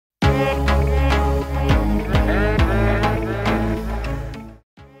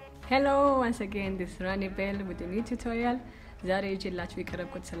Hello, once again, this is Rani Bell with a new tutorial. ዛሬ ይዤላችሁ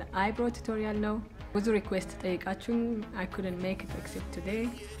የቀረብኩት ስለ eyebrow tutorial ነው። ብዙ request ጠይቃችሁኝ I couldn't make it except today,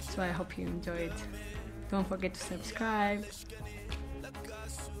 so I hope you enjoy it. Don't forget to subscribe.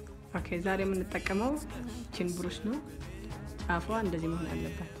 Okay, ዛሬ የምንጠቀመው ቺን ብሩሽ ነው። ጫፏ እንደዚህ መሆን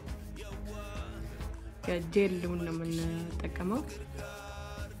አለበት። የጄሉን ነው የምንጠቀመው።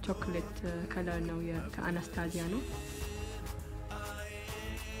 ቾኮሌት ከለር ነው ከአናስታዚያ ነው።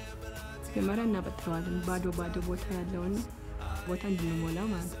 የመረና እናበጥረዋለን ባዶ ቦታ ያለውን ቦታ እንድንሞላ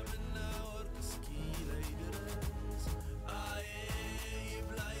ማለት ነው።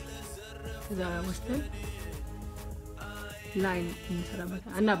 ከዛ ወስተን ላይን እንሰራበት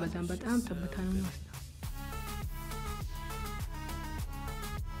እና በጣም ጠብታ ነው ነው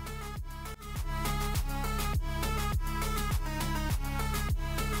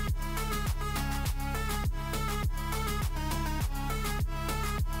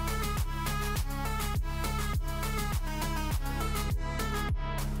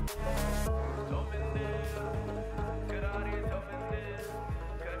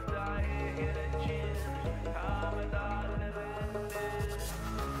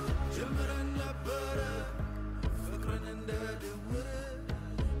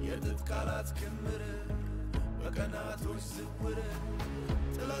كمر وكناتوش زور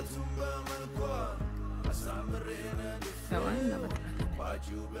طلعتهم بملكوا اسامرينا ثواني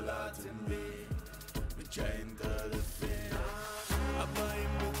باجو بلا تنبي بتشاين تلفي اباي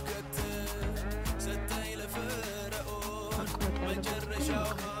مكتل ستاي لفرقو مجرشاو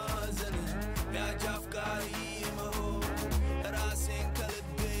هازن بيعجاف قايمه راسين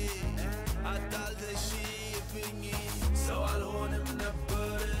كلبي عدال تشيبني سوال هون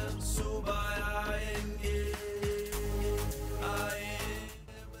منبر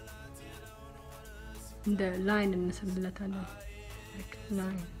the line እንሰልለታለን like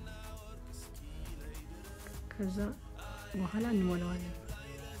line ከዛ በኋላ እንሞላዋለን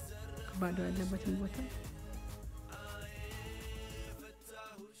ባዶ ያለበትን ቦታ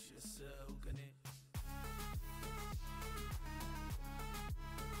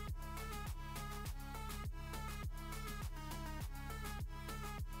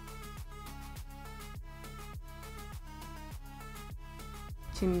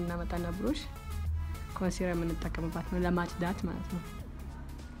ቺንና መጣና ብሩሽ ኮንሲለር የምንጠቀምባት ነው ለማጽዳት ማለት ነው።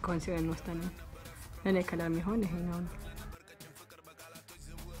 ኮንሲለር እንወስዳለን። ለኔ ከለር የሚሆን ይሄ ነው።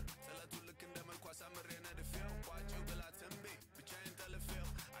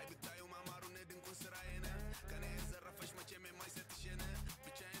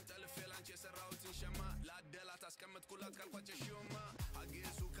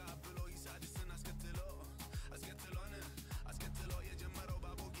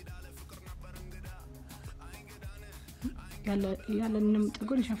 ያለንም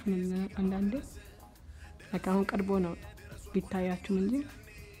ጥቁር ይሸፍንልናል አንዳንዴ አሁን ቀርቦ ነው ቢታያችሁ እንጂ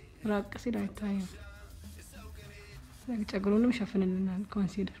ራቅ ሲል አይታይም። ፀጉሩንም ይሸፍንልናል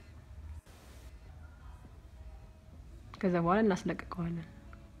ኮንሲለር። ከዛ በኋላ እናስለቅቀዋለን።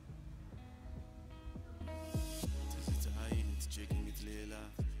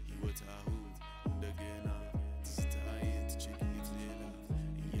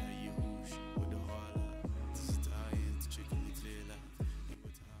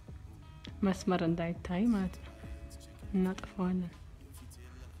 መስመር እንዳይታይ ማለት ነው እናጥፋዋለን።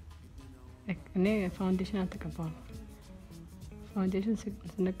 እኔ ፋውንዴሽን አልተቀባውም። ፋውንዴሽን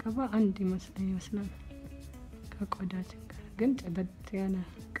ስንቀባ አንድ ይመስላል ከቆዳችን ጋር ግን ጥበት ያለ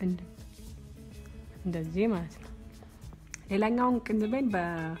ቅንድብ እንደዚህ ማለት ነው። ሌላኛውን ቅንድቤን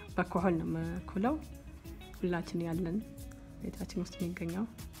በኮሆል ነው መኩለው ሁላችን ያለን ቤታችን ውስጥ የሚገኘው።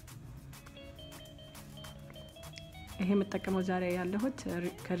 ይሄ መጠቀመው ዛሬ ያለሁት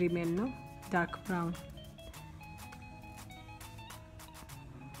ከሪሜል ነው dark brown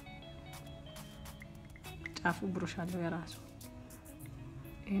ጫፉ ብሩሽ አለው የራሱ።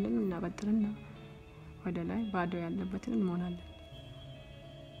 ይሄንን እናበጥርና ወደ ላይ ባዶ ያለበትን እንሞላለን።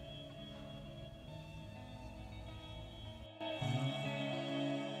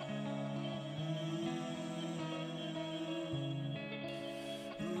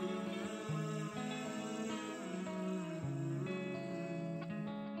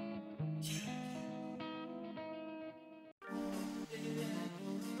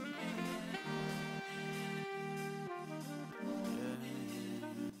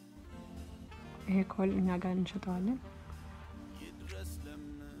 ይሄ ኮል እኛ ጋር እንሸጣለን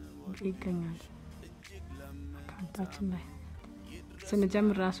ይገኛል ካንታችን ላይ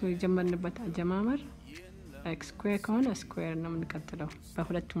ስንጀምር ራሱ የጀመርንበት አጀማመር like square ከሆነ square ነው የምንቀጥለው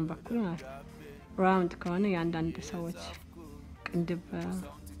በሁለቱም በኩል ማለት ነው። round ከሆነ ያንዳንድ ሰዎች ቅንድብ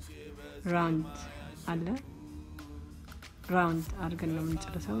round አለ round አድርገን ነው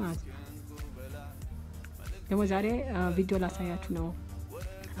የምንጨርሰው ማለት ነው። ደግሞ ዛሬ ቪዲዮ ላሳያችሁ ነው።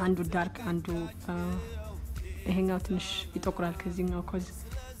 አንዱ ዳርክ አንዱ ይሄኛው ትንሽ ይጠቁራል ከዚህኛው ኮዝ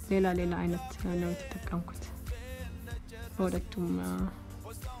ሌላ አይነት ነው የተጠቀምኩት በሁለቱም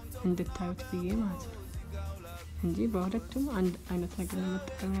እንድታዩት ብዬ ማለት ነው እንጂ በሁለቱም አንድ አይነት ነገር ነው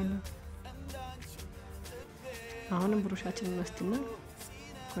መጠቀም ያለው። አሁንም ብሩሻችንን ወስድና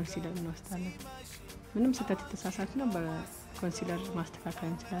ኮንሲለር እንወስዳለን። ምንም ስህተት የተሳሳት ነው በኮንሲለር ማስተካከል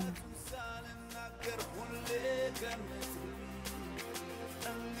እንችላለን።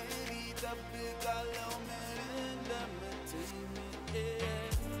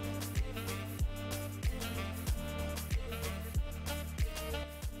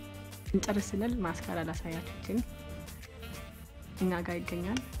 እንጨርስልን ማስካራ ላሳያችሁ እኛ ጋር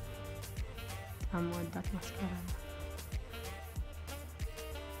ይገኛል። አሟዳት ማስካራ ነው።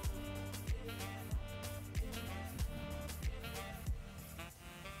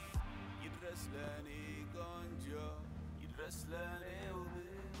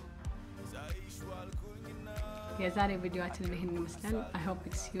 የዛሬ ቪዲዮአችን ይሄን ይመስላል። I hope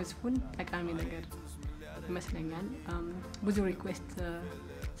it's useful ጠቃሚ ነገር ይመስለኛል። ብዙ ሪኩዌስት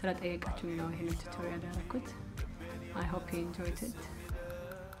ስለጠየቃችሁኝ ነው ይሄን ቱቶሪያል ያደረኩት። I hope you enjoyed it.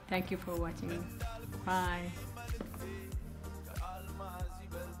 Thank you for watching. Bye.